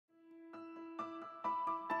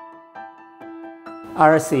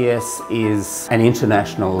RSES is an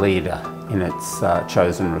international leader in its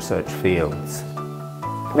chosen research fields.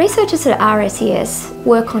 Researchers at RSES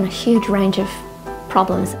work on a huge range of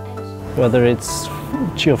problems. Whether it's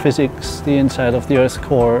geophysics, the inside of the Earth's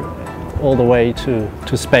core, all the way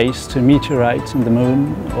to space, to meteorites and the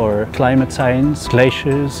moon, or climate science,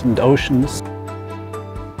 glaciers and oceans.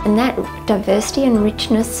 And that diversity and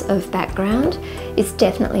richness of background is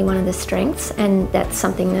definitely one of the strengths, and that's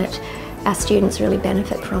something that our students really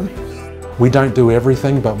benefit from. We don't do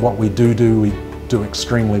everything, but what we do, we do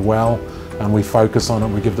extremely well, and we focus on it.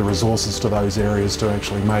 We give the resources to those areas to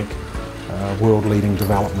actually make world-leading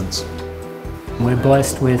developments. We're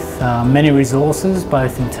blessed with many resources,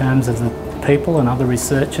 both in terms of the people and other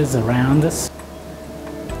researchers around us.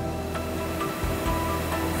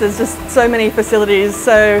 There's just so many facilities,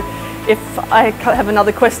 so if I have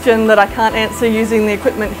another question that I can't answer using the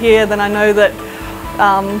equipment here, then I know that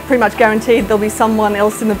pretty much guaranteed there'll be someone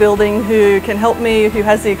else in the building who can help me, who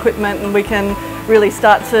has the equipment, and we can really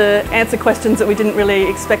start to answer questions that we didn't really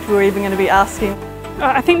expect we were even going to be asking.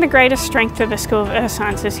 I think the greatest strength of the School of Earth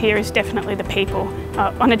Sciences here is definitely the people.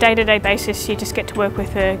 On a day-to-day basis, you just get to work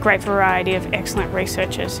with a great variety of excellent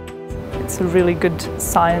researchers. It's a really good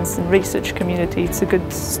science and research community. It's a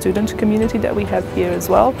good student community that we have here as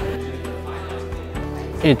well.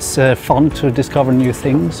 It's fun to discover new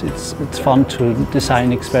things. It's fun to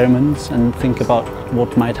design experiments and think about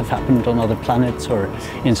what might have happened on other planets or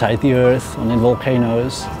inside the Earth, in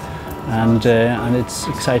volcanoes, and it's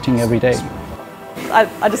exciting every day.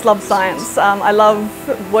 I just love science. I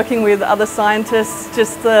love working with other scientists,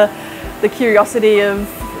 just the curiosity of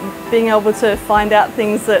being able to find out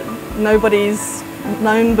things that nobody's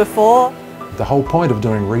known before. The whole point of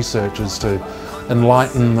doing research is to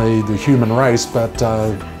enlighten the human race, but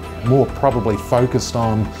more probably focused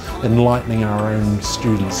on enlightening our own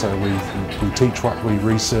students. So we teach what we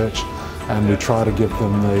research, and we try to give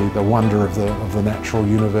them the wonder of the natural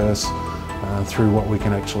universe through what we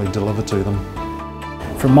can actually deliver to them.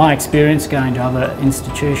 From my experience going to other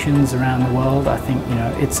institutions around the world, I think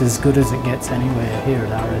it's as good as it gets anywhere here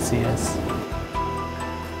at RSES.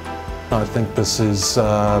 I think this is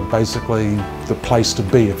basically the place to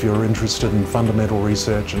be if you're interested in fundamental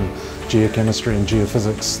research in geochemistry and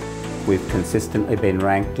geophysics. We've consistently been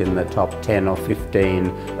ranked in the top 10 or 15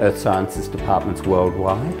 Earth Sciences departments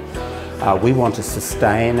worldwide. We want to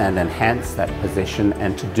sustain and enhance that position,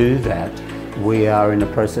 and to do that we are in a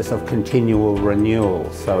process of continual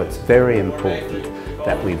renewal. So it's very important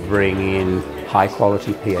that we bring in high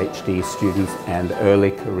quality PhD students and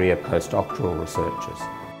early career postdoctoral researchers.